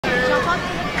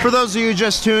For those of you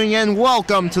just tuning in,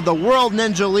 welcome to the World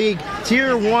Ninja League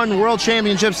Tier 1 World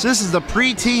Championships. This is the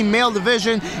pre-team male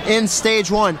division in Stage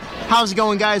 1. How's it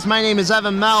going, guys? My name is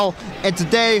Evan Mel, and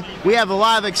today we have a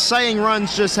lot of exciting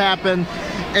runs just happen.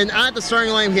 And at the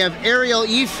starting line, we have Ariel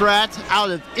Itamar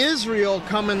out of Israel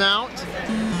coming out.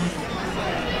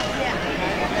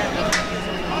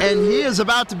 And he is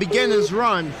about to begin his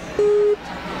run.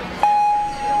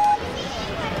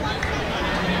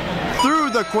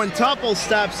 Through the quintuple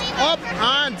steps, up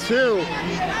onto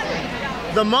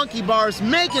the monkey bars,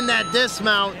 making that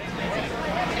dismount.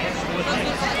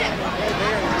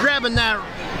 Grabbing that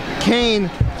cane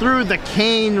through the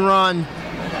cane run.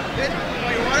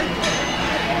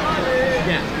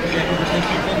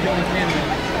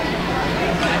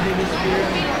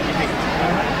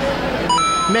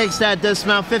 Makes that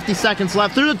dismount, 50 seconds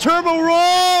left. Through the turbo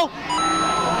roll!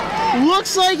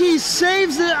 Looks like he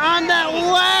saves it on that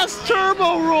last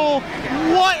turbo roll.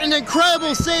 What an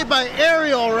incredible save by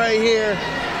Ariel right here.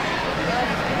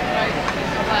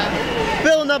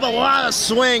 Building up a lot of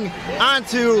swing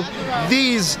onto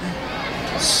these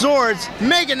swords,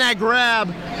 making that grab.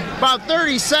 About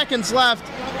 30 seconds left.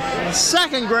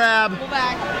 Second grab.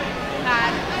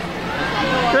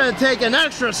 Gonna take an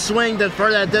extra swing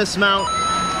for that dismount.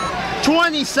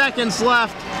 20 seconds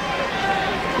left.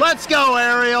 Let's go,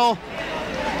 Ariel.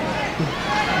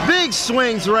 Big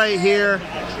swings right here.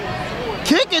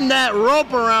 Kicking that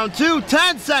rope around too.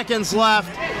 10 seconds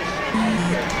left.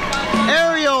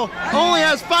 Ariel only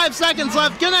has 5 seconds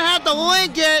left. Gonna have to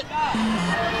link it.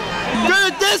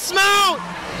 Gonna dismount.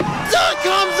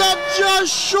 Comes up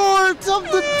just short of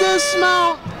the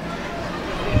dismount.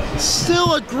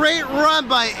 Still a great run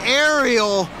by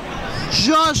Ariel.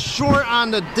 Just short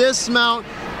on the dismount.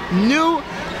 Knew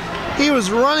he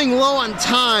was running low on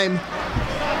time.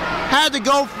 Had to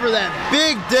go for that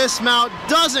big dismount.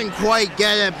 Doesn't quite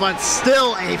get it, but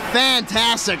still a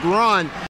fantastic run.